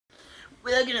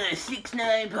Welcome to the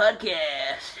 6-9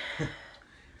 podcast.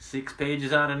 6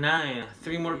 pages out of 9.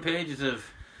 3 more pages of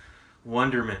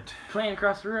wonderment. Playing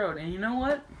across the road, and you know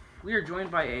what? We are joined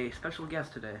by a special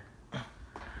guest today. I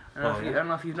don't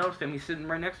know if you've noticed him. He's sitting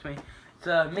right next to me. It's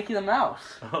Micky the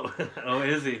Mouse. Oh,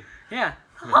 is he? Yeah.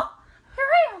 Here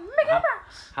I am, Micky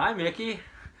Mouse. Hi, Micky.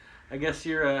 I guess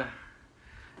you're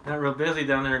not real busy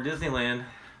down there in Disneyland.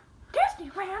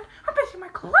 Disneyland? I'm busy in my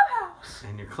clubhouse.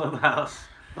 In your clubhouse.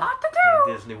 Lot to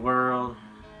do. In Disney World.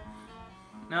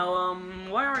 Now,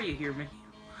 why are you here, Micky?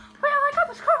 Well, I got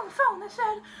this call on the phone that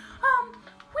said,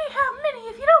 we have Minnie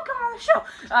if you don't come on the show.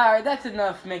 Alright, that's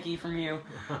enough, Micky, from you.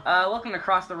 Welcome to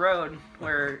Cross the Road,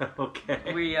 where okay.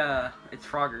 It's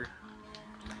Frogger.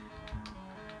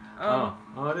 Oh,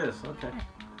 it is. Okay.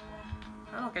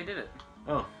 Oh, look, I did it.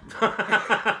 Oh.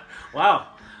 Wow.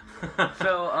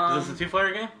 So, Is this a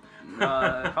 2-player game?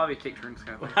 Probably take turns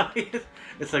kind of thing.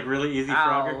 It's like really easy, Ow.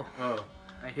 Frogger. Oh.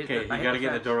 Okay, you gotta get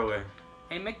in the doorway.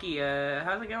 Hey, Micky,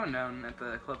 how's it going down at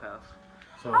the clubhouse?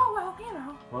 So, oh, well, you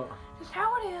know, well, just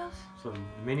how it is. So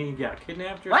Minnie got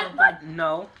kidnapped or what? something? What?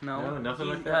 No. No, nothing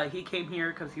like that? He came here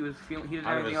because he didn't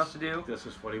have anything else to do. This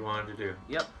is what he wanted to do.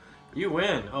 Yep. You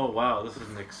win. Oh, wow. This is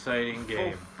an exciting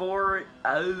game.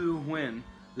 4-0 win.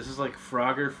 This is like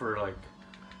Frogger for, like,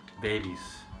 babies.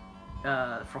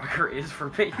 Frogger is for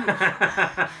babies.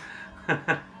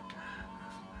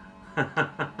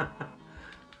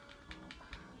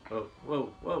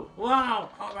 Whoa. Wow.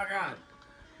 Oh, my God.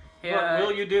 Hey, what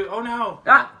will you do? Oh, no.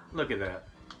 Ah! Look at that.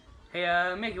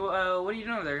 Hey, Micky, what are you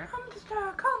doing over there? I'm just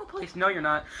calling the police. No, you're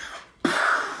not.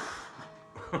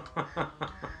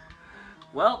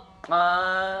 Well,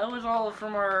 that was all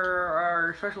from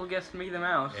our special guest, Micky the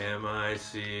Mouse.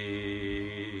 M-I-C.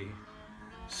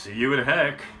 See you in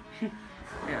heck.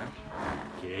 Yeah.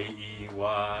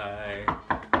 K-E-Y.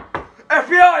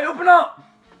 FBI, open up!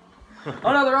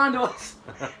 Oh no, they're on to us.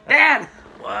 Dad!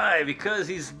 Why? Because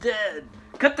he's dead.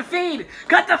 Cut the feed!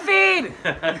 Cut the feed!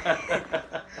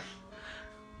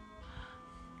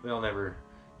 They'll never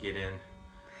get in.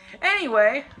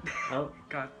 Anyway. Oh.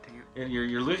 God dang it. And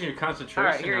you're losing your concentration.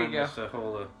 Alright, here you on go. This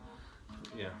whole,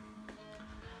 yeah.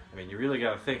 I mean, you really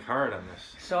got to think hard on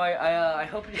this. So I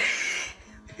hope you...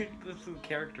 This is a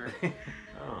character.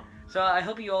 Oh. So I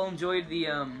hope you all enjoyed the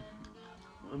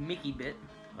Micky bit.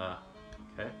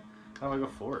 Okay. How do I go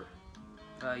forward?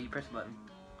 You press the button.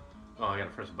 Oh, I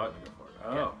gotta press a button to go forward.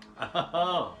 Oh. Yeah.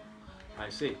 Oh. I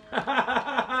see.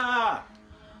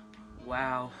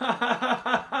 Wow.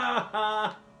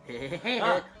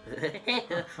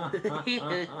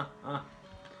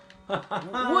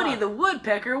 Woody the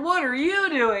Woodpecker, what are you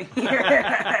doing here?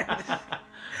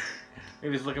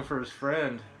 Maybe he's looking for his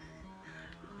friend.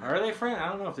 Are they friends? I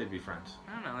don't know if they'd be friends.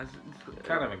 I don't know. It's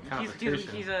kind of in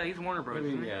competition. He's Warner Bros.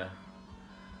 Maybe, yeah.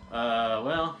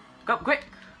 Well. Go quick.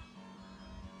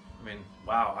 I mean,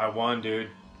 wow, I won,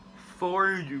 dude.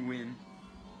 4 you win.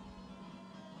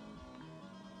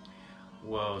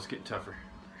 Whoa, it's getting tougher.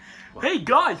 Whoa. Hey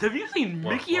guys, have you seen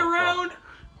Micky around?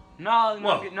 No,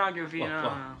 not Goofy.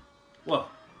 No. Whoa.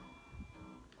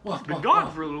 He's been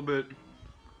gone for a little bit.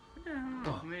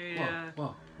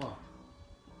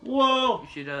 Whoa. You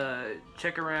should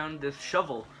check around this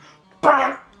shovel.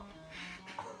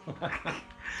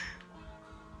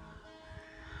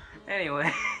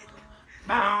 Anyway.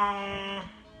 I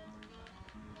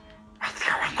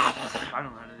I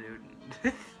don't know how to do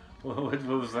it.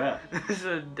 what was that? This is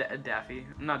a Daffy.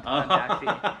 Not Daffy.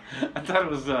 I thought it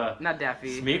was not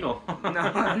Daffy. Smeagol.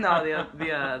 no, the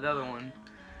other one.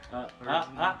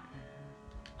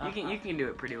 You can do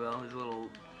it pretty well. His little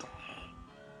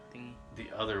thingy. The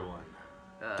other one.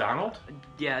 Donald?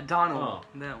 Yeah, Donald. Oh.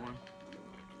 That one.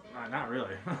 Not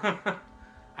really.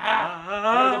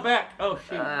 How do you go back? Oh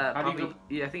shoot. How do you go?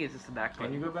 Yeah, I think it's just the back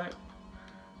button. Can you go back?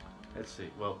 Let's see.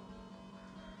 Well,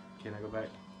 can I go back?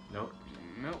 Nope.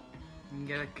 Nope. You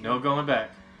gotta, no going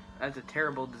back. That's a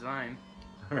terrible design.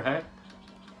 Right?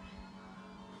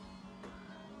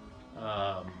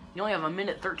 You only have 1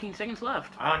 minute 13 seconds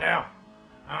left. Oh no.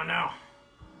 Oh no.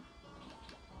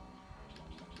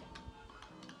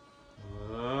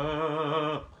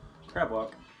 Crab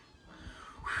walk.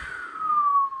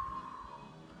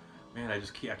 Man, I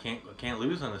can't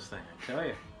lose on this thing. I tell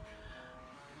you.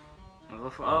 Oh,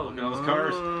 look at all those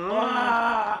cars.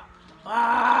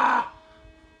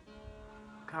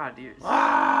 God, dude. Such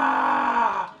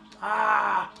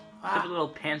a little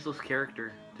pantsless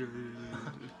character.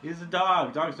 He's a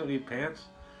dog. Dogs don't need pants.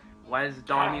 Why does the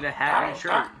dog need a hat and a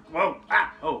shirt? Whoa!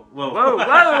 Ah! Oh! Whoa! Whoa! Whoa! Whoa!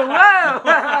 That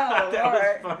was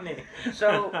Alright. funny.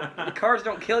 So the cars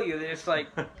don't kill you; they just like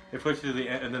It puts you to the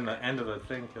end, and then the end of the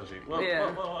thing kills you. Whoa! yeah.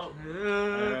 Whoa!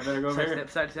 Whoa! I better go over here.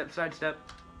 Side step.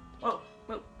 Whoa!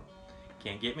 Whoa!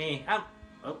 Can't get me. Out.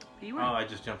 Oh! You win. Oh! I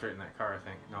just jumped right in that car. I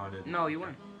think. No, I didn't. No, you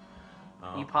win.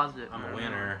 Oh, You paused it. I'm a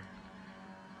winner.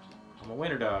 I'm a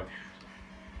winner, dog.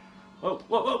 Whoa!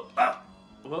 Whoa! Whoa! Ah!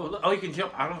 Whoa! Look. Oh, you can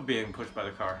jump out of being pushed by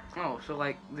the car. Oh, so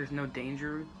like there's no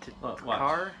danger to Look, the watch.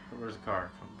 car? Where's the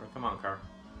car? Come on, car.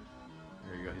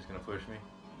 There you go. He's gonna push me.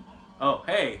 Oh,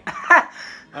 hey.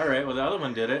 All right. Well, the other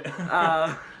one did it.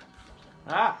 Ah.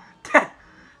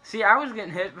 See, I was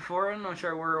getting hit before. I'm not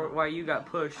sure why you got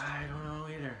pushed. I don't know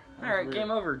either. All right,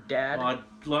 game over, Dad. Well, I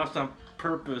lost on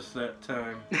purpose that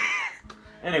time.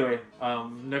 Anyway,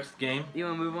 next game. You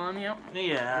want to move on? Yep.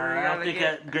 Yeah, I don't think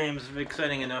that game's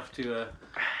exciting enough to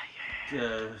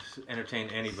entertain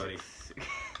anybody.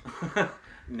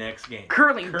 Next game.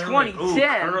 Curling 2010.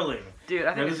 Ooh, curling. Dude,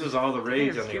 I think this is all the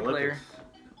rage on the two Olympics.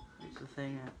 Here's the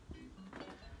thing.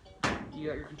 You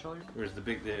got your controller? There was the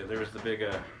big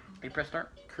You press start.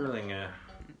 curling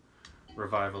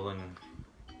revival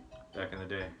back in the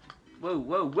day. Whoa,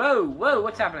 whoa, whoa, whoa!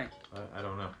 What's happening? I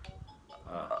don't know.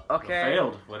 Okay.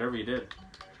 Failed. Whatever you did.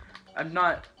 I'm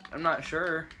not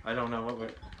sure. I don't know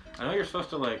what. I know you're supposed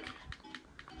to like.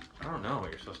 I don't know what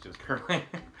you're supposed to do with curling.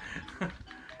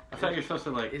 I thought you're supposed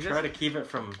to like try to keep it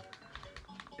from.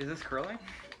 Is this curling?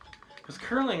 Because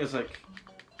curling is like,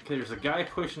 there's a guy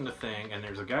pushing the thing, and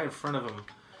there's a guy in front of him,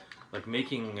 like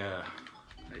making the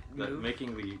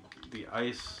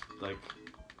ice like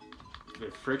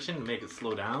the friction to make it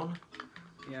slow down.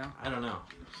 Yeah. I don't know.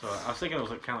 So I was thinking it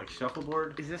was like kind of like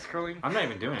shuffleboard. Is this curling? I'm not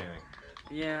even doing anything.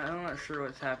 Yeah, I'm not sure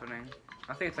what's happening.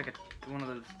 I think it's like one of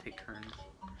those take turns.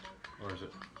 Or is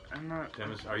it? I'm not.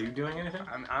 Are you doing anything?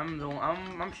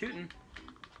 I'm shooting.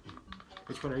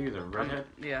 Which one are you? The redhead?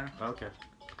 Yeah. Okay.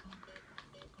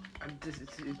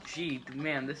 Gee,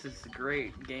 man, this is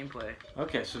great gameplay.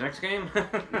 Okay, so next game.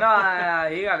 Nah,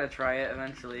 you gotta try it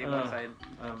eventually once I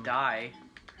die.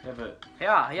 Yeah, but.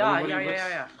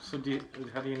 Yeah. So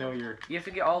how do you know you're? You have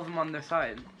to get all of them on their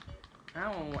side.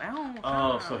 Ow.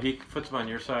 Oh, so he puts them on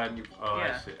your side and you. Oh,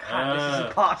 yeah. I see. God, this is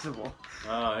impossible.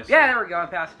 Oh, I see. Yeah, there we go. I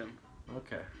passed him.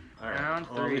 Okay. All right. Round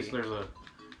 3. Well, at least there's a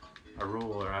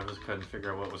rule, or I just couldn't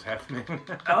figure out what was happening.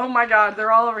 Oh my God,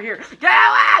 they're all over here. Get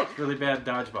away! It's really bad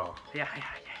dodgeball. Yeah.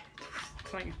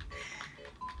 It's like,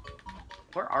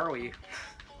 where are we?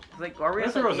 Like, are we? I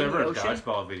If there was ever a ocean?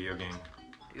 dodgeball video game.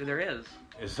 There is.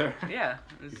 Is there? Yeah,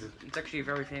 it's actually a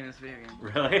very famous video game.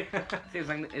 Really? I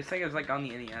think it was like on the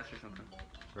NES or something.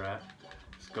 Right.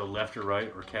 Just go left or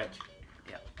right or catch.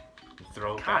 Yeah. And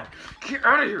throw it God, back. get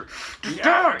out of here!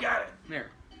 Yeah, got it. There.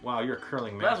 Wow, you're a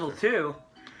curling master. Level 2.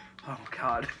 Oh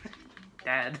God,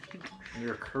 Dad.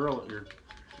 You're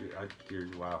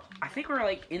wow. I think we're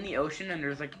like in the ocean and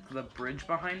there's like the bridge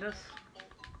behind us.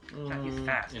 He's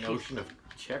fast. An ocean of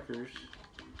checkers.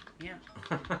 Yeah.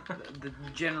 the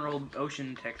general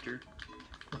ocean texture.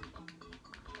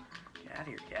 Get out of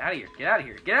here! Get out of here! Get out of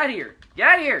here! Get out of here! Get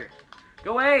out of here!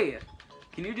 Go away!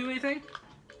 Can you do anything?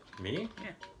 Me?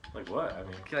 Yeah. Like what? I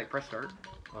mean. Can you like press start?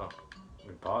 Oh,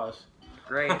 we pause.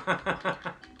 Great.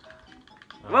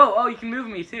 Whoa! Oh, you can move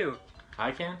me too.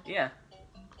 I can? Yeah.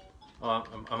 Oh,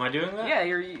 am I doing that? Yeah,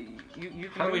 you can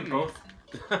How do we move me.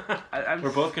 both?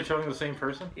 We're both controlling the same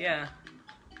person? Yeah.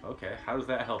 Okay. How does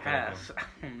that help? Pass. I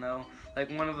don't know.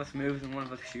 Like one of us moves and one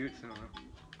of us shoots. I don't know.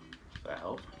 Does that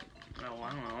help? No,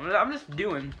 I don't know. I'm just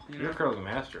doing. You're a curling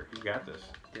master. You got this.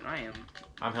 Dude, I am.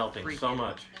 I'm helping Freaking. so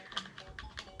much.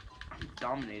 I'm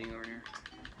dominating over here.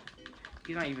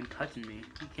 He's not even touching me.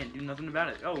 He can't do nothing about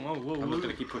it. Oh, whoa. I'm just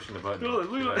gonna keep pushing the button.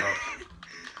 Look.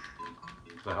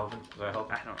 Is that helping? Is that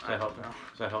helping? I don't know.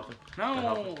 Is that helping? No,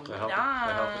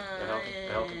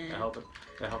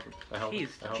 Jeez.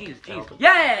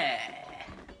 Yeah!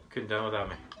 Couldn't done without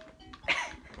me.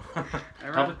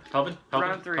 Helping. Helping.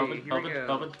 Round 3. Here we go.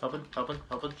 Helping.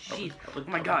 Jeez. Oh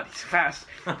my God, he's fast.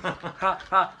 Here,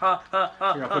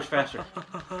 I'll push faster.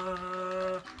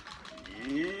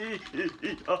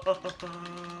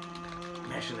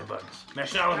 Mashing the buttons.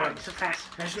 Mashing all the buttons. He's so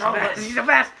fast. Mashing all the buttons. He's so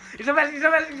fast.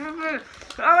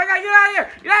 Oh my God, get out of here.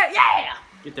 Yeah!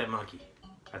 Get that monkey.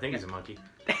 I think he's a monkey.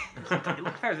 It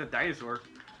looks like it's a dinosaur.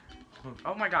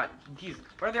 Oh my God, jeez.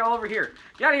 Why are they all over here?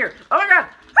 Get out of here. Oh my God.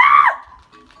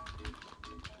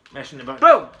 Mashing the buttons.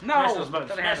 Boom. No. Mashing those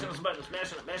buttons. Mashing those buttons.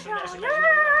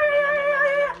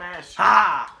 Mash.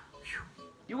 Ah!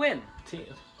 You win.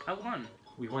 I won.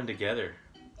 We won together.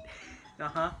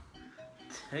 Uh-huh.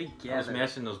 I was Together.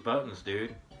 mashing those buttons,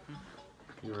 dude.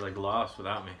 You were like lost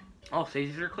without me. All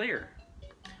stages are clear.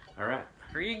 All right.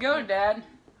 Here you go, Dad.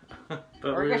 But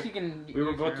Or I guess you can. We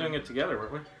were both doing it together,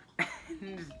 weren't we?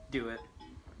 Just do it.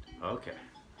 Okay.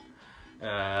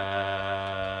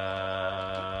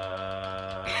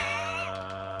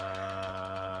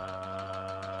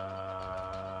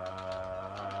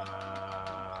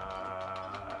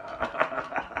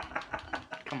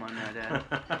 Come on now, Dad.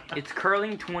 It's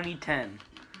curling 2010.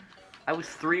 I was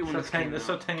 3 when this came out.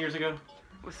 So 10 years ago?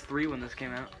 I was 3 when this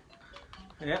came out.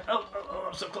 Yeah. Oh,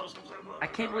 I'm so close. I'm so close. I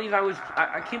can't believe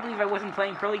I can't believe I wasn't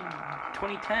playing curling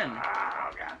 2010.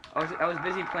 Oh, God. I was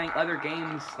busy playing other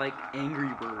games like Angry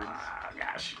Birds. Oh,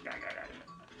 gosh.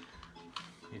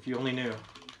 If you only knew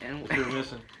And what you were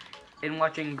missing. and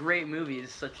watching great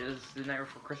movies such as The Night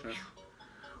Before Christmas.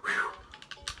 Whew.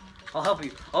 I'll help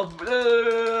you.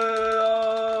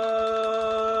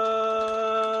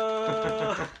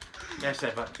 Mash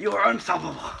that button. You are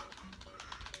unstoppable.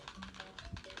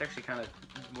 It's actually kind of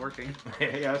working.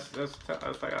 Yeah, that's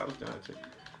like I was doing it too.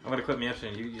 I'm gonna quit mashing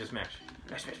and you just mash.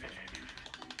 Mash.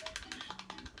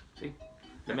 See?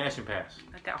 The mash and pass.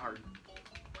 Not that hard.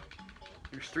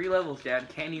 There's 3 levels, Dad.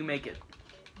 Can you make it?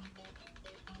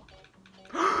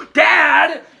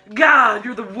 Dad! God,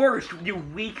 you're the worst, you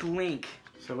weak link.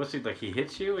 So what's he like? He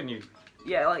hits you and you.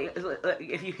 Yeah, like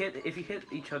if you hit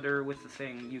each other with the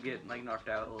thing, you get like knocked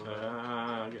out a little bit.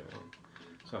 I get it.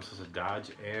 So I'm supposed to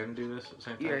dodge and do this at the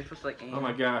same time? Yeah, you're supposed to like aim. Oh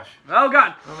my gosh. Oh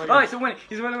God! Oh my Oh, gosh. he's winning.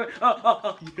 He's winning.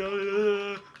 Oh.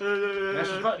 Mash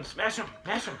his buttons. Smash him.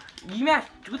 You match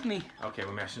with me. Okay,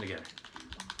 we're mashing together.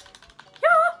 Yeah.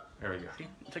 There we go. See,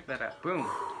 check that out. Boom.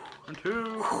 1,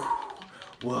 2.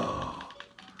 Whoa.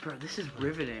 Bro, this is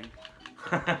riveting.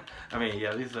 I mean,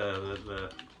 yeah, these the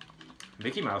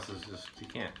Micky Mouse is just he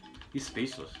can't. He's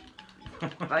speechless.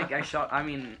 I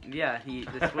mean, yeah,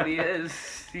 that's what he is.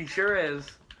 He sure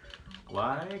is.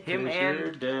 Why? Him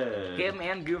you're dead. Him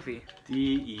and Goofy.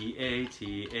 D-E-A-T-H,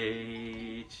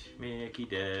 Mickey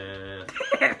dead.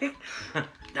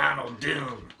 Donald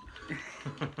Doom.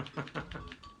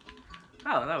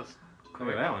 Oh, that was Look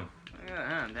at that one.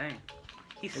 Dang.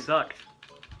 He sucked.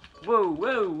 Whoa.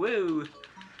 I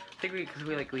think because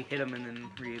we hit him and then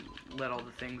we let all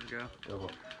the things go.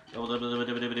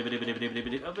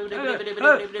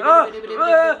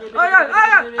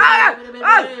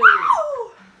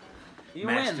 You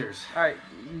Masters. win. Alright,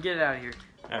 you can get it out of here.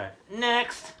 Alright,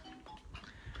 next.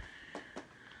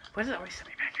 Why does it always send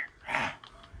me back here?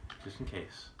 Just in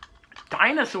case.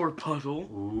 Dinosaur puzzle.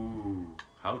 Ooh,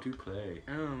 how to play.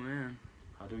 Oh man.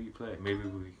 How do you play? Maybe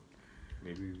we.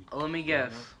 Let me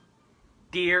guess.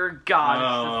 Dear God, it's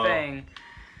the thing.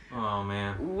 Oh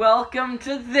man. Welcome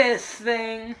to this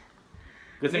thing.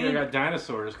 Good thing I got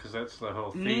dinosaurs, because that's the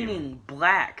whole theme. Meaning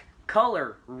black.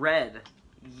 Color red.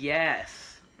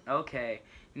 Yes. Okay.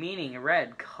 Meaning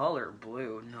red. Color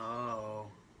blue. No.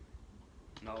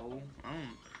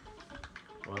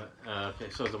 What? Okay,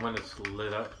 so the one that's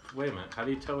lit up. Wait a minute. How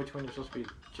do you tell which one you're supposed to be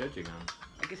judging on?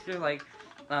 I guess you're like,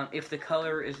 if the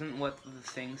color isn't what the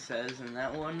thing says in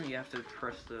that one, you have to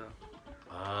press the.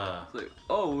 It's like,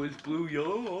 oh, it's blue,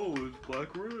 yellow. Oh, it's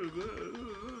black, red.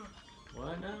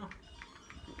 What now?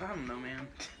 I don't know, man.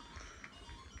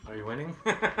 Are you winning?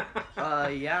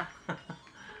 Yeah.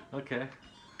 Okay.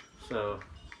 So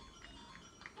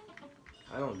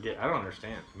I don't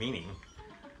understand meaning.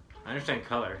 I understand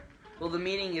color. Well, the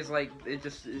meaning is like it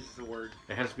just is the word.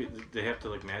 It has to be. They have to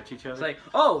like match each other. It's like,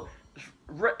 oh,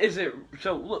 is it?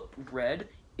 So look, red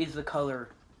is the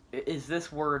color. Is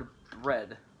this word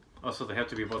red? Oh, so they have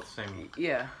to be both the same.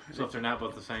 Yeah. So if they're not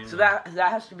both the same. So that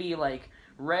has to be like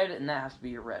red, and that has to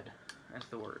be red. That's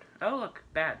the word. Oh, look,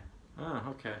 bad. Oh,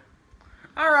 okay.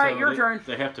 All right, so your turn.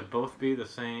 They have to both be the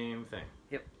same thing.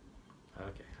 Yep.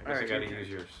 Okay, I guess I gotta use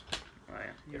yours. Oh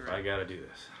yeah. If I gotta do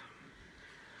this,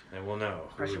 then we'll know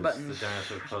who is the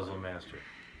dinosaur puzzle master.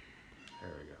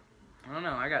 There we go. I don't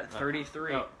know. I got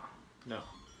 33. No.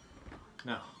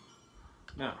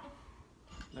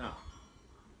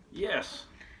 Yes.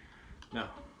 No.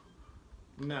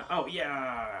 Oh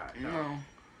yeah.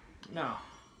 No.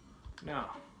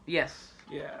 Yes.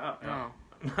 Yeah. Oh, No.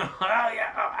 Oh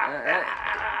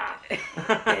yeah.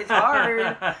 It's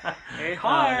hard. It's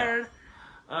hard.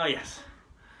 Oh yes.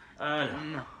 No.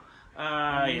 No.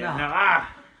 Yeah.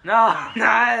 No.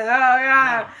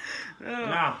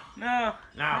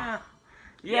 No.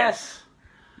 Yes.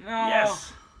 No.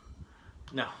 Yes.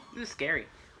 No. This is scary.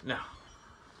 No.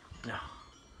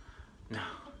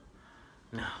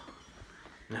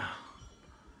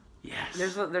 Yes.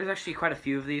 There's actually quite a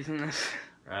few of these in this.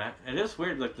 Right. It is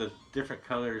weird, like the different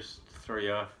colors throw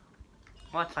you off.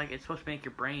 Well, it's like it's supposed to make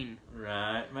your brain.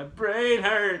 Right. My brain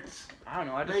hurts. I don't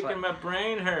know. I just making my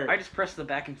brain hurt. I just press the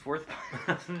back and forth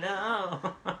button.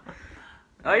 No.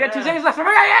 Oh, you got 2 seconds left.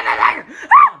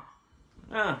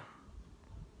 Oh.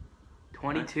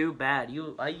 22 bad.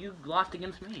 You lost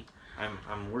against me.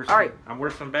 I'm worse. All right. I'm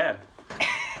worse than bad.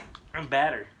 I'm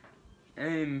badder.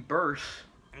 And burst.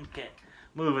 Okay.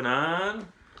 Moving on.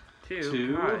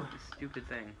 Two. God, stupid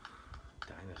thing.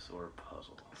 Dinosaur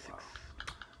puzzle. Wow.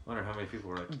 Wonder how many people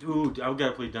were like, "Ooh, I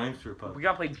gotta play dinosaur puzzle." We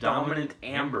gotta play Dominant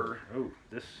Amber. Oh,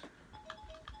 this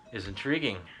is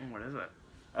intriguing. What is it?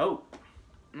 Oh.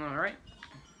 All right.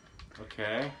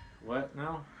 Okay. What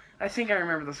now? I think I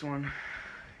remember this one.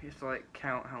 You have to like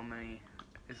count how many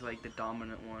is like the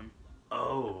dominant one.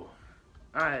 Oh.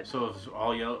 Alright. So it's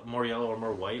all yellow, more yellow or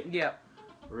more white? Yeah.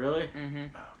 Really?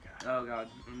 Mm-hmm. Oh god. Oh god.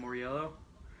 More yellow?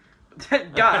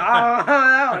 God, oh,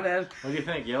 that one is. What do you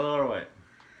think? Yellow or white?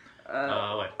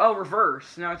 White. Oh,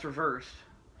 reverse. Now it's reversed.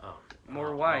 Oh.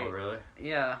 More white. Oh, really?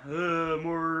 Yeah.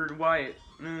 More white.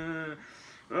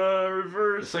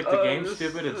 Reverse. It's like the game's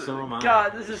stupid and so am I.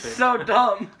 God, this is so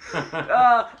dumb.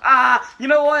 You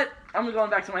know what? I'm going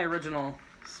back to my original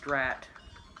strat.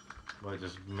 What,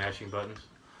 just mashing buttons?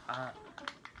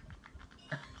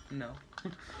 No.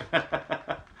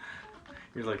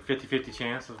 You're like 50-50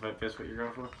 chance if that's what you're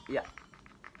going for? Yeah.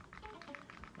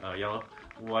 Yellow,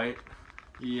 white.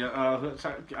 Yeah.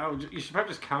 You should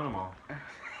probably just count them all.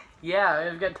 Yeah,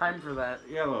 I've got time for that.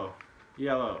 Yellow.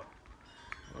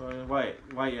 White.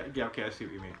 Yeah, okay, I see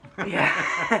what you mean.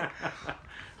 Yeah.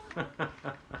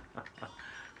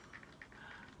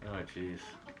 Oh, jeez.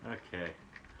 Okay.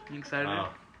 You excited?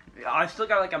 Oh. I still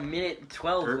got like a minute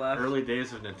 12 left. Early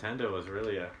days of Nintendo was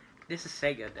really a... This is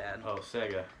Sega, Dad. Oh,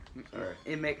 Sega. Sorry.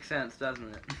 It makes sense,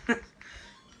 doesn't it?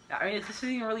 I mean, this isn't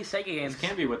even really Sega games. This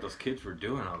can't be what those kids were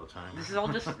doing all the time. This is all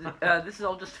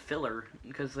just filler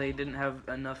because they didn't have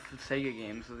enough Sega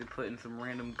games, so they put in some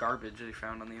random garbage they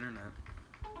found on the internet.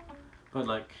 But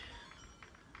like,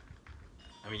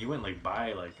 I mean, you wouldn't like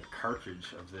buy like a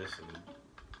cartridge of this and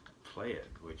play it,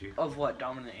 would you? Of what,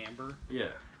 Dominant Amber?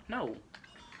 Yeah. No.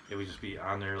 It would just be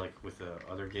on there like with the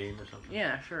other game or something.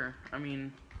 Yeah, sure. I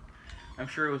mean, I'm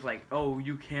sure it was like, oh,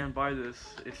 you can buy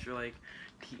this if you're like,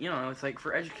 you know, it's like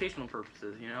for educational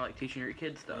purposes, you know, like teaching your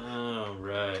kids stuff. Oh,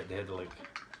 right. They had to like,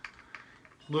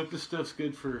 look, this stuff's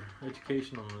good for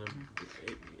educational.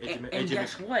 And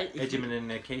guess what? If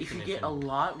you get a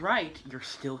lot right, you're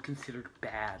still considered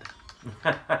bad.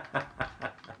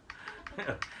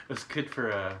 It's good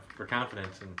for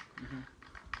confidence and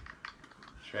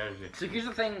strategy. So here's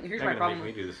the thing. Here's They're my gonna problem.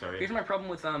 make me do this, sorry. Here's my problem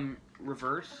with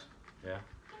reverse. Yeah.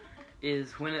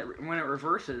 Is when it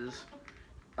reverses,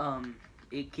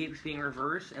 it keeps being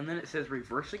reversed, and then it says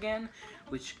reverse again,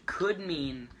 which could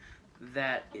mean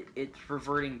that it's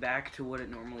reverting back to what it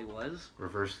normally was.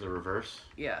 Reverse the reverse?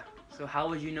 Yeah. So how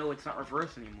would you know it's not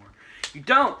reverse anymore? You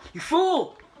don't! You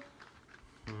fool!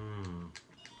 My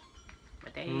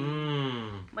date.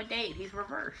 My date, he's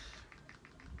reverse.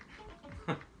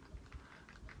 I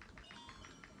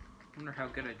wonder how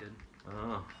good I did.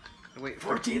 Oh. Wait,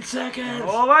 14 seconds!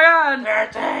 Oh my god!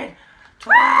 13,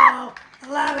 12,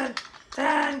 11,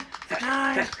 10,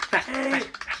 9, 8,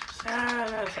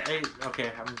 7, 8.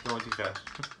 Okay, I'm going too fast.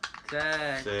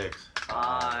 6,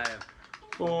 5.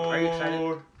 4. Are you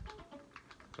excited?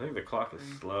 I think the clock is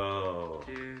slow.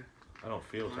 2. I don't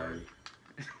feel tired.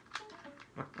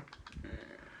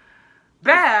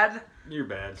 Bad! You're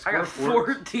bad. I got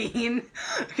 14.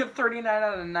 I got 39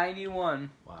 out of 91.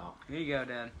 Wow. Here you go,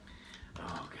 Dad.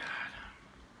 Oh, God.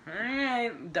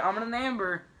 Alright, Dominant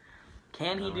Amber.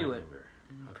 Can he do it?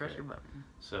 Okay. Press your button.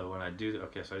 So when I do the...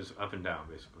 Okay, so I just up and down,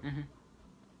 basically.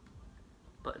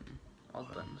 Button. All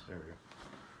the buttons. There we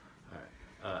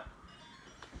go.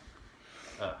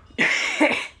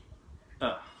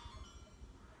 Alright.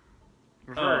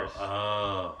 Reverse.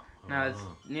 Oh. Now it's...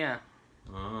 Yeah.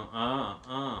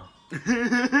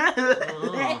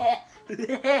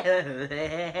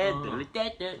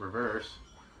 Reverse.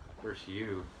 Reverse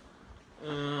you.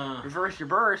 Reverse your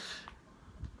burst.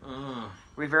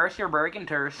 Reverse your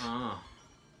burgenters.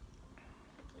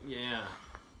 Yeah.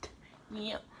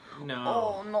 Yeah. No.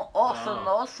 Oh no, also,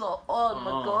 my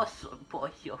gosh,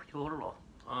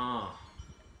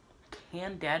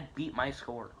 Can Dad beat my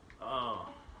score? Oh,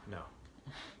 no.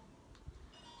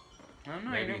 I don't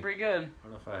know, Maybe. you're doing pretty good. I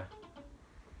don't know if I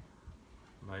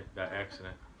might, by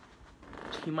accident.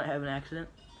 You might have an accident.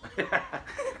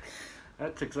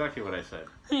 That's exactly what I said.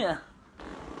 Yeah.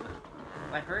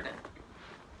 I heard it.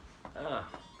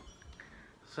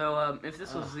 So, if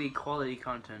this was the quality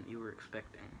content you were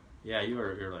expecting. Yeah,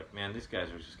 you're like, man, these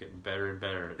guys are just getting better and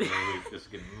better every week. This is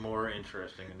getting more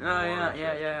interesting and more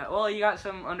yeah. Well, you got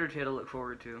some Undertale to look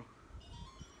forward to.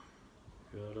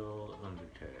 Good old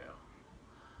Undertale.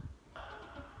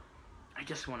 I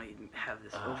just want to have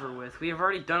this over with. We have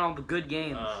already done all the good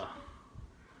games.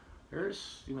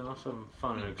 There's, some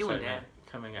fun and excitement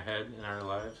coming ahead in our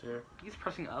lives here. He's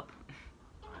pressing up.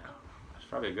 That's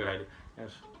probably a good idea.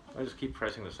 Yes, I just keep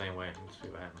pressing the same way and see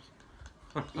what happens.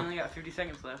 You only got 50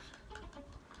 seconds left.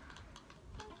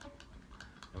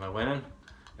 Am I winning?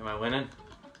 Am I winning?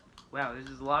 Wow, there's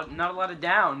just not a lot of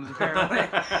downs apparently.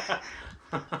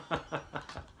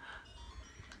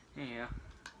 Yeah.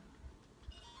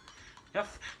 Yep.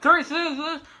 30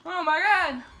 seconds. Oh my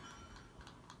god.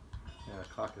 Yeah, the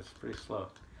clock is pretty slow.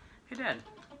 Hey, Dad.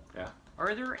 Yeah.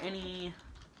 Are there any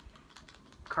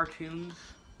cartoons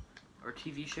or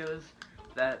TV shows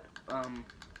that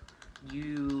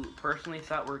you personally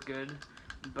thought were good,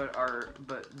 but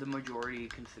the majority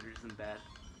considers them bad?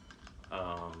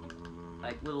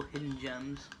 Like little hidden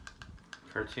gems.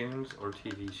 Cartoons or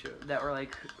TV shows that were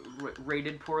like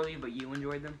rated poorly, but you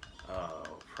enjoyed them?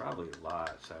 Oh, probably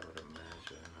lots, I would imagine.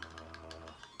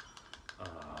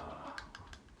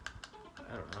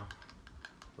 I don't know.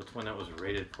 What's one that was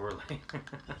rated poorly?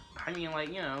 I mean, like,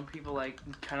 people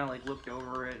kind of looked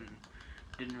over it and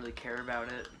didn't really care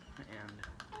about it and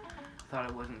thought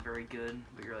it wasn't very good.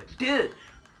 But you're like, dude,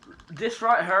 this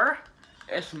right here,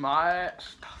 it's my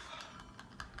stuff.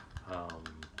 I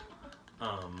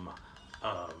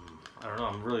don't know.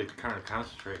 I'm really trying to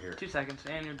concentrate here. 2 seconds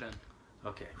and you're done.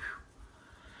 Okay.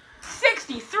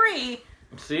 63.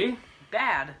 See?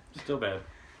 Bad. Still bad. All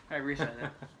right, reset it.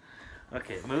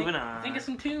 Okay, moving on. Think of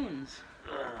some tunes.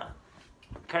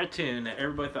 Cartoon that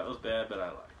everybody thought was bad, but I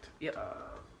liked. Yep.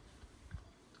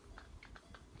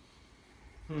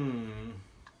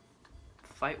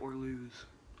 Fight or lose.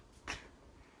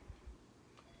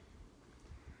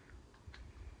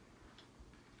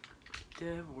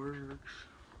 Dev works.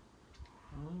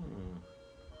 I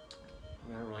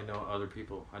don't really know other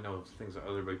people. I know things that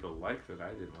other people like that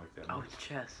I didn't like that much. Oh, it's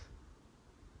chess.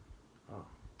 Oh.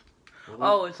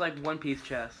 Oh, it's like One Piece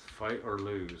chess. Fight or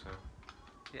lose, huh?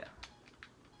 Yeah.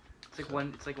 It's like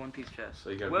one piece chess.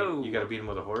 So you gotta beat him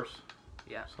with a horse?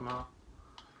 Yeah. Somehow?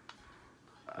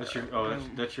 That's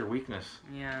your weakness.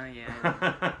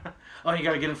 Yeah. Oh, you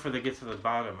gotta get him get to the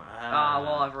bottom.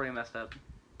 Well, I've already messed up.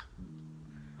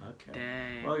 Okay.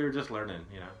 Dang. Well, you're just learning,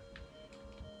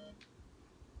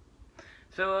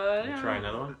 So, try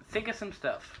another one? Think of some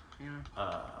stuff,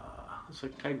 It's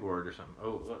like pegboard or something.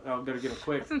 Oh, I better get him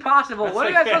quick. It's impossible. What are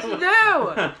you guys supposed to do?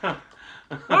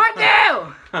 What do I do?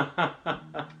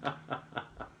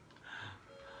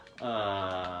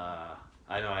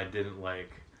 I know I didn't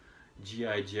like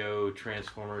G.I. Joe,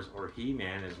 Transformers, or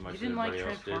He-Man as much as everybody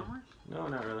else did. You didn't like Transformers? No,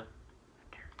 not really.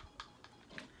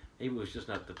 Maybe it was just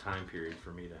not the time period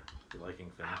for me to be liking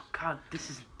things. Oh, God, this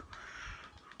is...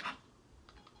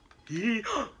 You're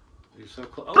so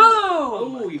close. Boom!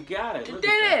 Oh, you got it. You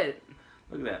did it!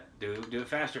 Look at that. Do it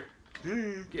faster.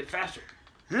 Get faster.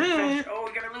 Faster. Oh,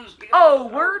 you gotta lose.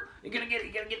 Word? You gotta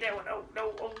get that one. Oh,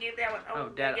 no. Oh, get that one. Oh,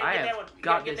 Dad, I have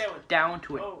got this down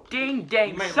to a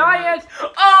ding-dang might science.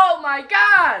 Oh, my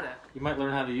God! You might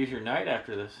learn how to use your knight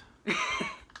after this.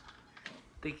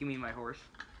 Think you mean my horse?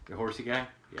 Your horsey guy?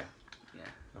 Yeah. Yeah.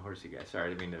 The horsey guy. Sorry, I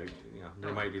didn't mean to,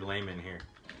 there might be laymen here.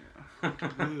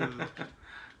 Dude,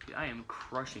 I am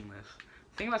crushing this.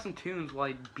 Think about some tunes while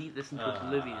I beat this into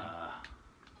oblivion.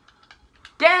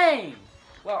 Dang!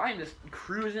 Well, I'm just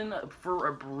cruising for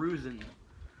a bruising,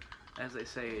 as they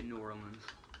say in New Orleans.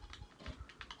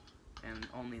 And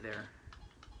only there.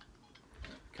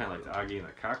 Kind of like Augie and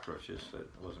the Cockroaches. That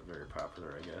wasn't very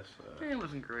popular, I guess. It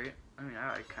wasn't great. I mean,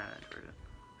 I kind of enjoyed it.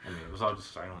 I mean, it was all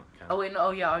just silent. Oh, wait, no, oh,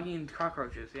 yeah, Augie and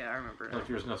Cockroaches. Yeah, I remember it. Like,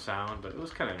 there was no sound, but it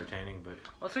was kind of entertaining, but...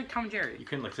 Well, it's like Tom and Jerry. You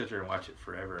couldn't, sit there and watch it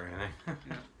forever or anything.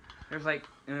 Yeah. There's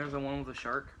the one with the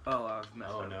shark. Oh, I was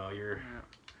messed up. Oh, no, you're...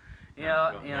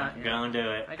 Yeah. Go and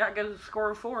do it. I got good score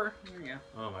of 4. There you go.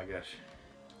 Oh, my gosh.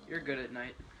 You're good at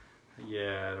night.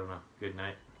 Yeah, I don't know. Good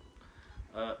night.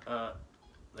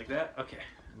 Like that? Okay.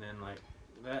 And then, like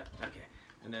that? Okay.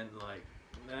 And then, like...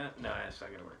 that? No, that's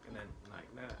not gonna work. And then like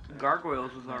that.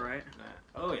 Gargoyles was alright.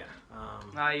 Oh yeah.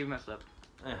 You messed up.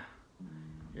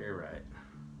 You're right.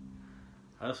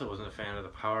 I also wasn't a fan of the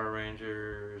Power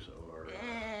Rangers or.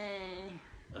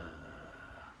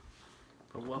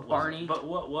 But what Barney?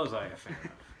 What was I a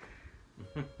fan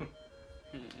of?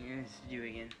 Yes, you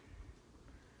again.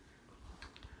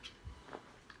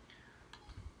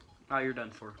 Oh, you're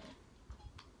done for.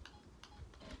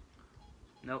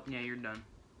 Nope. Yeah, you're done.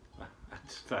 I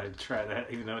just thought I'd try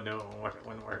that, even though no, it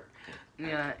wouldn't work.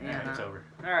 Yeah. Alright, it's over.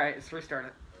 Alright, let's restart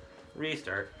it.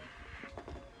 Restart.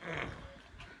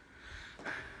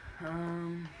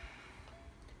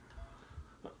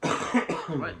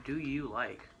 What do you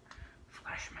like?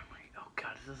 Flash memory. Oh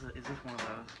god, is this one of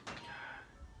those?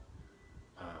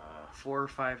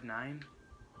 459.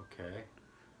 Okay.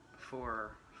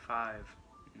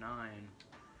 459.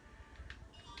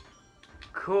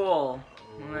 Cool.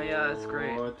 Yeah, that's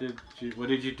great. What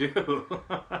did you do?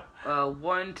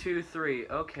 1, 2, 3.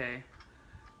 Okay.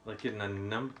 Like in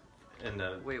the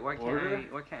Wait, why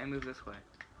can't I move this way?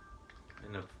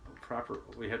 In the proper,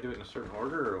 we have to do it in a certain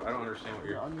order, or I don't understand what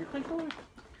on your controller?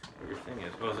 What your thing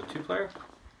is. Oh, is it 2-player?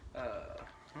 I don't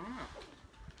know.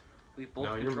 We both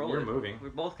no, control you're it. moving. We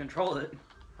both control it.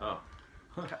 Oh.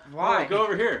 Why? Oh, go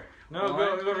over here. No,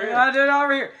 go over here. No, do it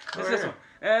over here. It's this one.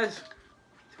 It's...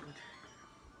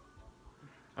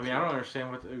 I mean, I don't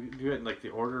understand what do it in like the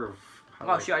order of.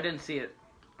 How shoot! I didn't see it.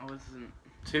 I wasn't.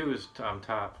 2 is on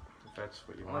top. If that's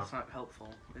what you want. That's not helpful,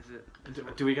 is it?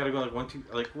 Do we gotta go like 1, 2,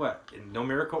 like what? In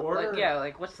numerical order? Like yeah,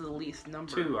 like what's the least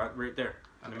number? 2, right there,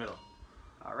 in the middle.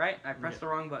 All right, I pressed the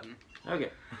wrong button.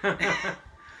 Okay.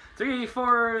 3,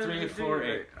 4. 3, 4,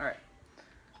 8. All right.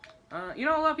 You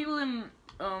know, a lot of people didn't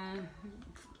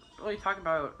really talk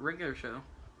about regular show.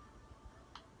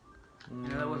 You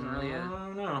know, that wasn't really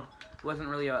no. Wasn't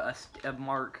really a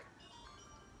mark.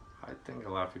 I think a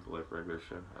lot of people like regular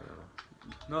show. I don't know.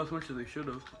 Not as much as they should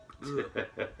have.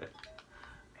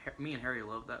 Me and Harry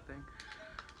loved that thing.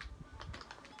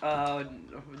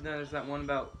 There's that one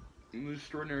about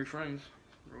Extraordinary Friends,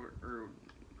 or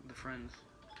the Friends.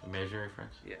 Imaginary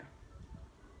Friends? Yeah.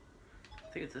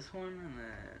 I think it's this one, and then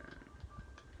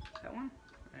that one,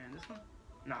 and this one.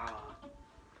 Nah.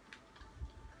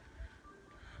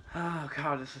 Oh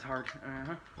god, this is hard.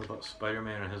 What about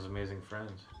Spider-Man and His Amazing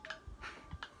Friends?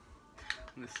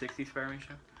 The 60s Spider-Man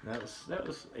show? That was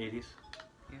 80s.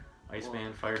 Yeah.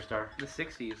 Iceman, Firestar. The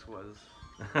 60s was.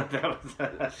 That was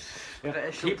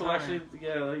people time. actually,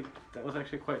 like, that was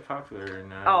actually quite popular.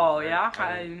 And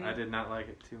I did not like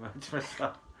it too much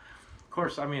myself. Of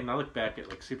course, I mean, I look back at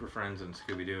like Super Friends and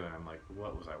Scooby Doo, and I'm like,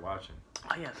 what was I watching?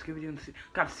 Oh yeah, Scooby Doo and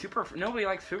God, nobody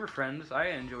likes Super Friends. I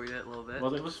enjoyed it a little bit.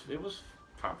 Well, it was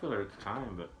popular at the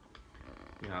time, but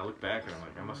you know, I look back and I'm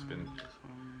like, I must have been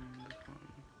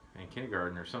in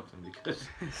kindergarten or something because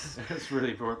it's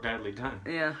really badly done.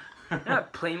 Yeah.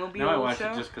 That Playmobil now I watch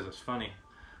show? it just because it's funny.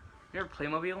 You ever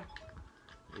Playmobil?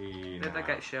 They had like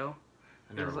that show.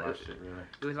 I never watched it really.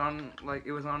 It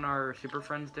was on our Super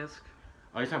Friends disc.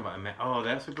 Oh, you're talking about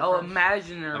that's Super Oh, Friends?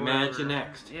 Imagine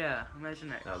Next. Yeah, Imagine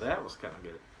Next. Now that was kind of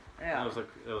good. Yeah.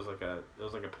 It was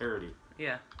like a parody.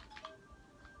 Yeah.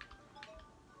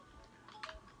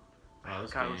 Oh,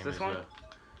 this God, game was this is, one?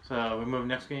 So we move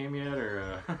next game yet,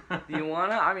 or? Do you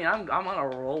wanna? I mean, I'm on a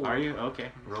roll. Are you?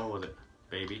 Okay, roll with it,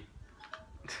 baby.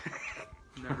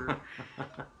 Never.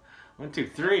 1, 2,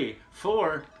 3,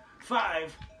 4,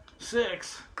 5,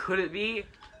 6. Could it be?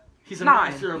 He's a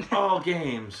 9. master of all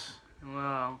games.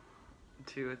 Wow.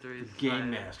 2 or 3.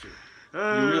 Game master. You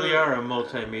really are a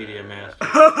multimedia master.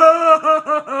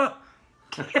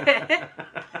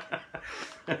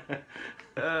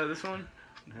 This one?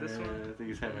 This one? I think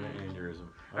he's having an aneurysm.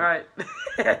 Oh. Alright.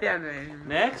 Yeah,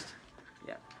 Next?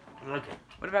 Yeah. Okay.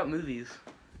 What about movies?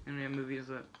 Any movies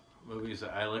that... Movies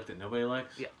that I like that nobody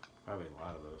likes? Yeah. Probably a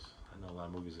lot of those. I know a lot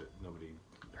of movies that nobody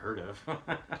heard of.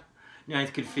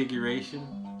 Ninth Configuration.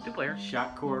 2-player.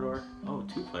 Shot Corridor. Oh,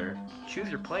 2-player. Choose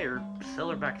your player.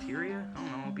 Cellular bacteria? I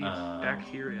don't know. It'll be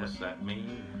bacteria. What's that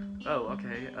mean? Oh,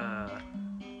 okay.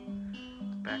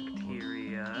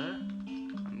 Bacteria.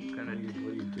 What are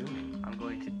you doing? I'm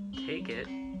going to take it,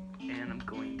 and I'm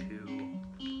going to...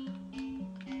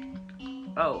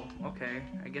 Oh, okay.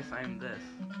 I guess I'm this.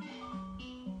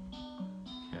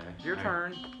 Okay. Your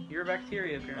turn. You're a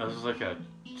bacteria, apparently. Oh, this is like a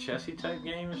chessy type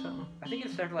game or something? I think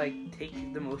it's to like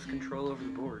take the most control over the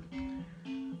board.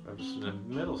 The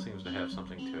middle seems to have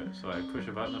something to it. So I push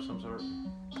a button of some sort?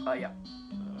 Oh, yeah.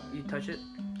 You touch it.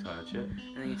 Touch it.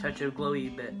 And then you touch a glowy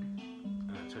bit.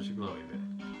 And I touch a glowy bit.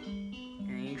 And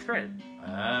then you spread it.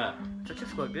 Ah. Touch this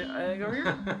glowy bit. Go over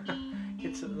here.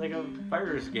 It's like a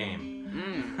virus game.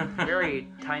 Very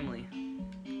timely.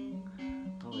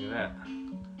 Oh, look at that.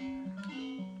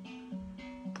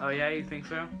 Oh, yeah? You think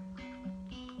so?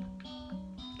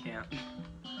 Can't.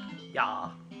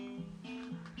 Yeah.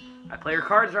 I play your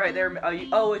cards right there.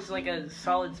 Oh, it's like a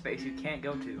solid space you can't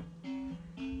go to.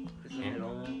 It's Can't go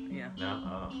to that? Yeah. No?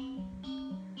 Oh.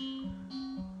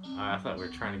 I thought we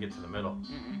were trying to get to the middle.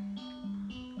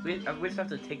 We just have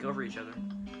to take over each other.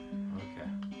 Okay.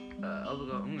 I'm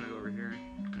gonna go over here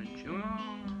and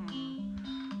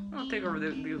I'll take over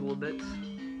these little bits.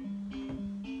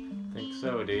 Think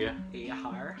so, do you?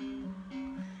 Yahar.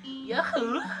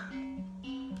 Yahoo!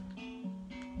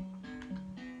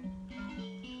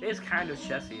 It's kind of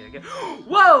chessy, I guess.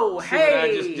 Whoa! See Hey! what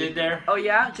I just did there? Oh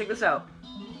yeah? Check this out.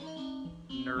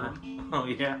 Nerd. Oh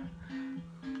yeah?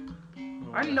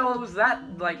 I didn't know it was that,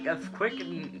 like, as quick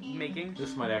in making.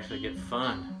 This might actually get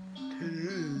fun.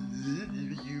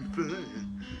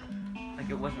 Like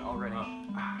it wasn't already. Oh,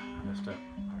 I messed up.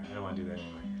 Alright, I don't want to do that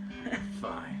anyway.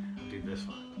 Fine. I'll do this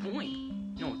one.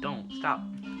 Boing. No, don't. Stop.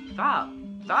 Stop.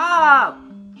 Stop!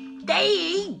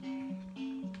 Dave!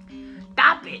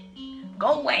 Stop it!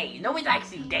 Go away. Nobody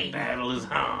likes you, Dave. Battle is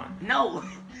on. No.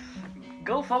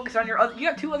 Go focus on your other. You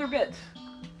got 2 other bits.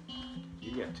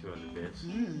 You got 2 other bits.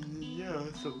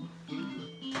 Yeah, so.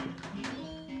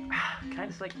 Can I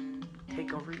just, like,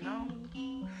 take over now?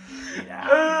 Get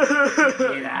out.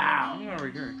 Get out. I'm over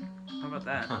here. How about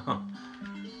that?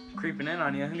 Creeping in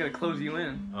on you. I'm gonna close you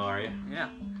in. Oh, are you? Yeah.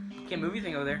 Can't move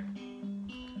anything over there.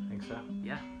 Think so?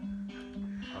 Yeah.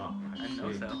 Oh, I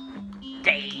know see. so.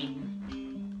 Dave.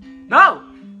 No!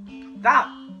 Stop!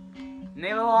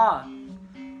 Name of the law.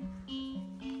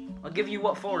 I'll give you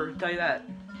what for, I'll tell you that.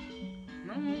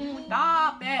 No,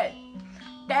 stop it!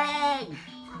 Dang!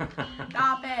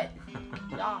 Stop it!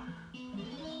 Yeah.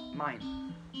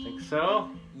 Mine. Think so?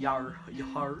 Yar.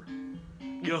 Yar.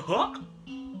 Yuck!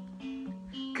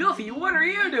 Goofy, what are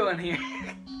you doing here?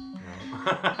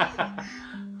 No.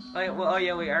 Oh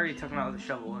yeah, wait, I already took him out with a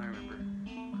shovel, I remember.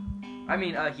 I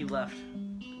mean, he left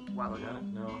a while ago.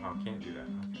 No, I can't do that.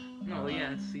 Okay. No,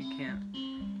 yeah, so you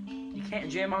can't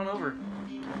jam on over.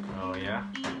 Oh, yeah?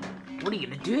 What are you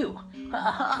gonna do? What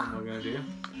am I gonna do?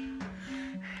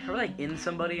 We're like in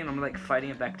somebody and I'm like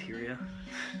fighting a bacteria.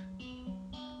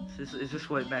 Is this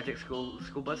what Magic School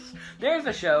Bus? There's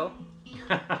a show.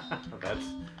 That's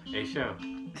a show.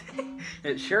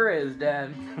 It sure is,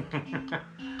 Dad.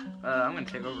 I'm gonna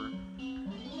take over.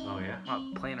 Oh yeah?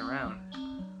 I'm not playing around.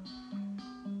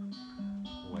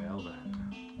 Well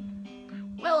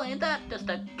then. Well, ain't that just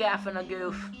a gaff and a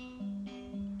goof?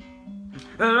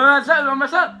 What's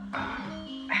up?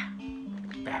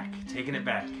 Back. Taking it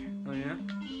back. Oh yeah?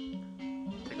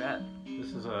 Take that.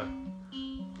 This is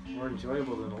more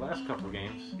enjoyable than the last couple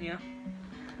games. Yeah.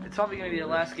 It's probably gonna be the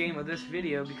last game of this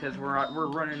video because we're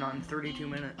running on 32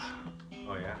 minutes.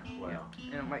 Oh yeah? Well. Yeah.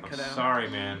 And it might cut out. Sorry,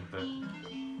 man, but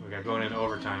we got going into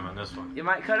overtime on this one. It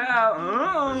might cut out.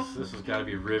 Oh. This has got to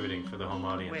be riveting for the home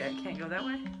audience. Wait, I can't go that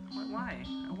way? Why?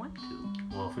 I want to.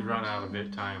 Well, if we run out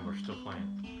of time, we're still playing.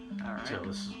 Alright. Until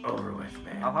this is over with,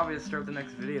 man. I'll probably just start the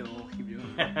next video and we'll keep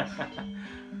doing it.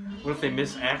 What if they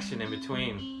miss action in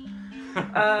between?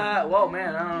 Well,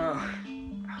 man, I don't know.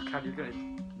 Oh, God, you're gonna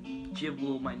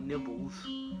jibble my nibbles.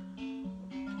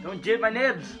 Don't jib my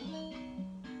nibs!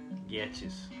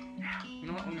 Getches. You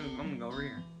know what? I'm gonna go over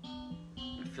here.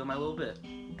 And fill my little bit.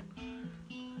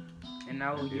 And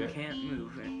now you can't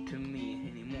move to me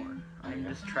anymore. I'm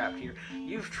just trapped here.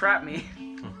 You've trapped me.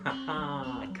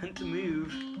 I couldn't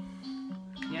move.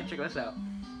 Yeah, check this out.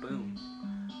 Boom.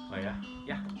 Oh yeah?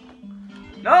 Yeah.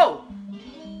 No!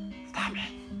 Stop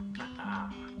it!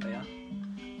 Oh yeah?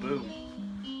 Boom.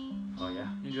 Oh yeah?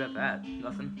 You got that.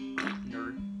 Nothing.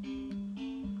 Nerd.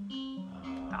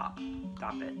 Stop.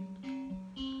 Stop it.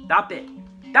 Stop it.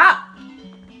 Stop!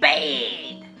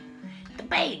 Bad! The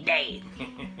bad dad.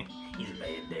 He's a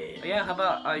bad dad. Oh, yeah, how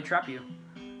about I trap you?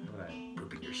 What?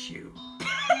 Poop in your shoe.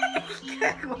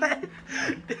 What?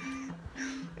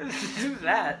 Who's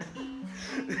that?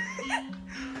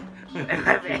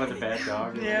 See what the bad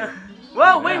dog is? Yeah.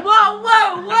 Whoa, wait, whoa,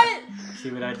 what? See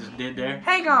what I just did there?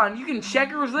 Hang on, you can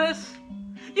checkers this?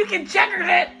 You can checkers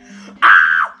it! Ah!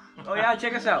 Oh yeah,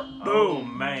 check us out. Oh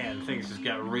Boom. man, things just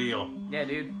got real. Yeah,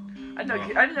 dude. I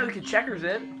didn't know you could checkers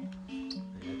it.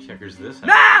 Yeah, checkers this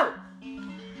No! out.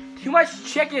 Too much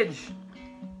checkage.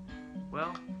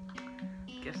 Well,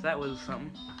 guess that was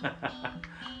something.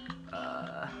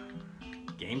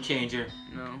 Game changer.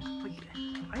 No.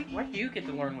 Why did you get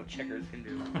to learn what checkers can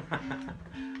do?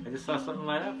 I just saw something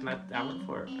light up and I went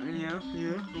for it. Yeah.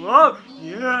 Whoa!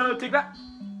 Yeah, take that!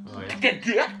 Oh yeah? Take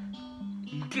that!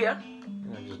 Yeah.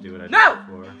 I just do what I did No!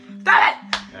 before. Stop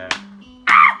it!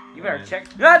 You better check.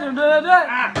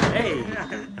 Hey!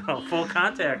 Oh, full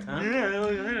contact, huh? Yeah,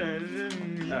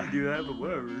 do that, but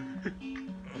whatever.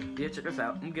 Yeah, check this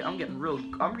out. I'm getting real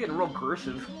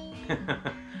aggressive.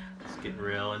 It's getting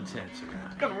real intense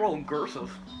around. It's getting real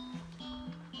aggressive.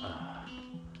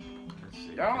 Let's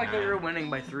see. I don't like that you're winning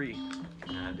by 3.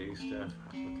 Can I do stuff?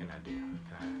 What can I do?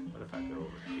 What if I go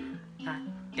over here?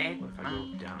 Dad. What if I go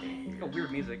down here? Got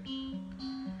weird music.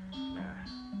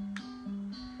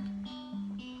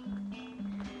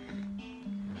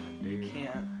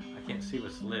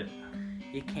 it's lit.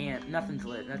 You can't. Nothing's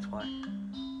lit. That's why.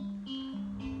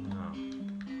 No. I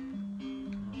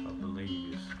don't know if I believe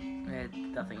you.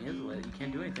 Nothing is lit. You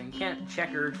can't do anything. You can't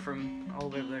checker from all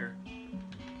the way over there.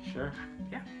 Sure?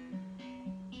 Yeah.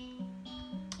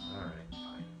 Alright,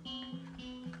 fine.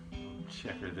 I'll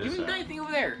checker this You can do out. anything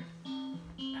over there.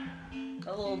 A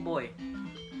little boy.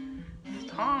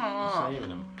 Stop. Saving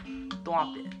him.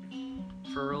 Stop it.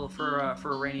 For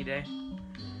a rainy day.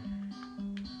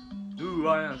 Mm-hmm. Ooh,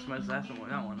 I know. That's that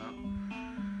one up.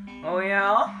 Oh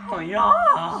yeah. Oh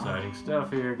yeah. Exciting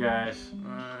stuff here, guys.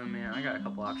 Man, I got a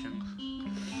couple options.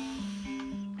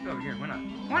 Go over here. Why not?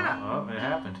 Why not? Oh, it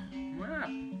happened. Why not?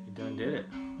 You done did it.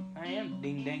 I am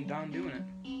ding dang dong doing it.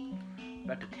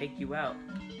 About to take you out.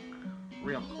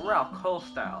 Real Cole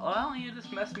style. Well, you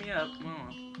just messed me up.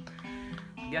 Well,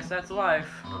 guess that's life.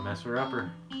 I'm a messer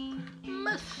upper.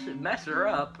 Mess her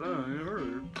up.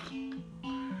 Anyway.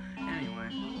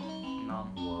 No.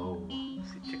 Whoa.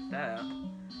 See, check that out.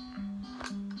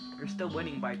 You're still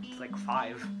winning by like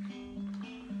 5.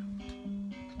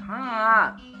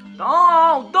 Stop!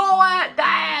 Don't do it,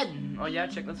 Dad! Oh yeah,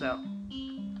 check this out.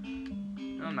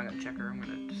 No, I'm not gonna check her. I'm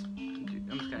just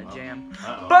gonna jam.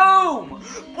 Uh-oh. Boom!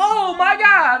 Oh my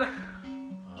God!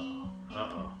 Uh-oh.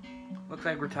 Uh-oh. Looks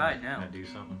like we're tied now. Can I do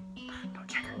something? Don't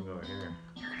check her. I'll go over here.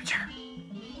 You're gonna check her.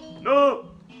 No!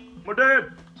 My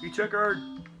dad! You check her.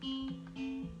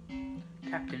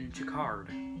 Captain Chicard.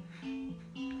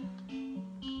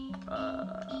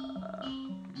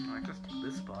 I just take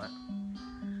this spot.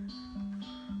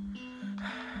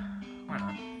 Why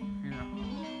not? You know.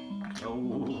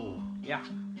 Oh. Yeah.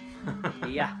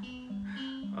 Yeah.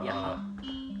 Yeah.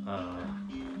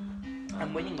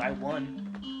 I'm winning by 1.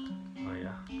 Oh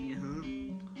yeah.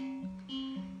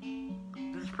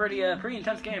 This is pretty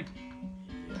intense game.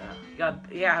 Yeah.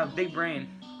 Got a big brain.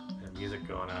 That music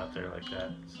going out there like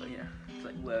that. It's like. Yeah. It's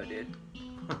like, whoa, dude.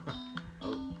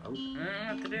 Oh. I don't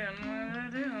know what to do. I don't know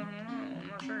what to do. I don't know. I'm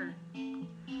not sure.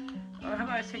 How about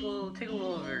I take a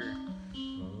little over here?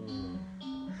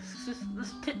 Just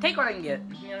take what I can get,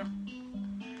 you know?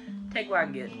 Take what I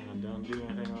can get. Don't do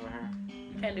anything over here.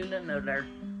 Can't do nothing over there.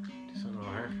 Do something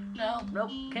over here.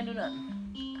 Nope, can't do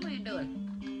nothing. What are you doing?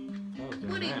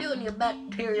 What are you that. doing, you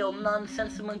bacterial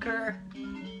nonsense monker?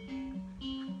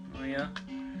 Oh yeah?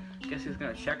 Guess who's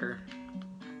gonna check her?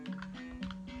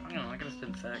 I don't know, I guess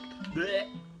infect. Blech.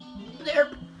 There.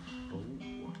 Oh.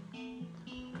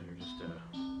 You're just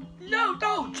No,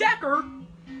 don't check her!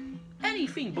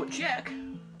 Anything but check.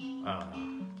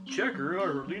 Check her, I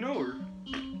already know her.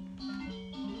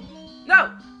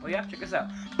 No! Oh yeah, check this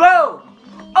out. Boom!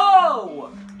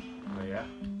 Oh! Oh yeah?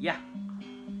 Yeah.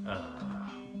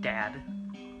 Dad.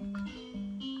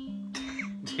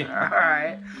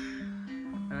 Alright.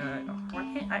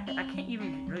 I can't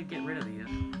even really get rid of these.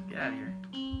 Get out of here.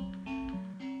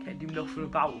 Can't do nothing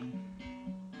about them.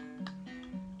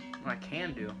 What I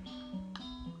can do.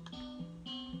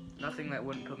 Nothing that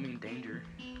wouldn't put me in danger.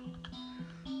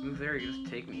 Move there, you just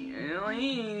take me.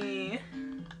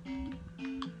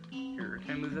 Here,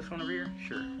 can I move this one over here?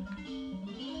 Sure.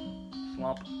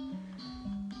 Swamp.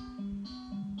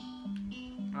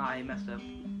 Ah, he messed up.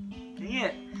 Dang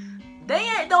it!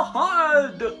 Dang it! The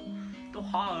hard!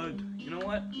 You know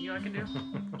what? You know what I can do?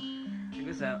 Check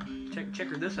this out. Check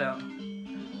this out.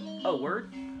 Oh,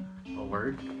 word? A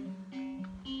word?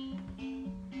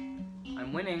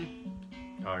 I'm winning.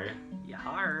 Are you?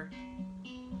 Yar.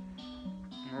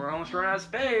 We're almost running out of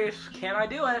space. Can I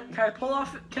do it? Can I pull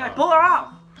off? Can I pull her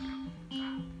off?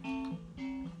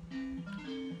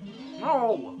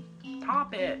 No.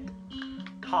 Top it.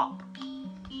 Top.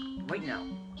 Right now.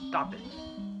 Stop it.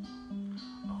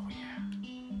 Oh yeah.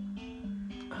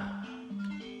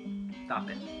 Stop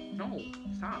it. No.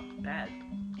 Stop. Bad.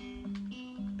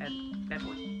 Bad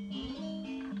boy.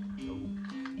 No.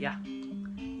 Yeah.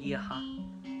 Yeah.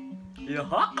 Yeah.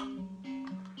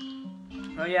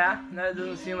 Oh yeah, that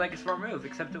doesn't seem like a smart move,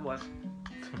 except it was.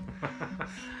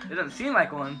 It doesn't seem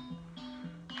like one.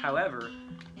 However,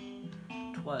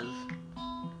 it was.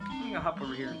 I'm gonna hop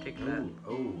over here and take that.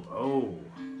 Oh.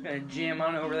 I'm gonna jam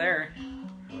on over there.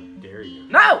 How dare you?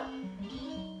 No!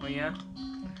 Oh yeah?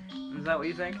 Is that what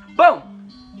you think? Boom!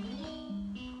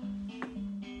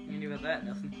 You can do about that,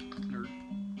 nothing. Nerd.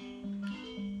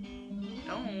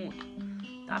 Don't.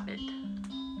 Stop it.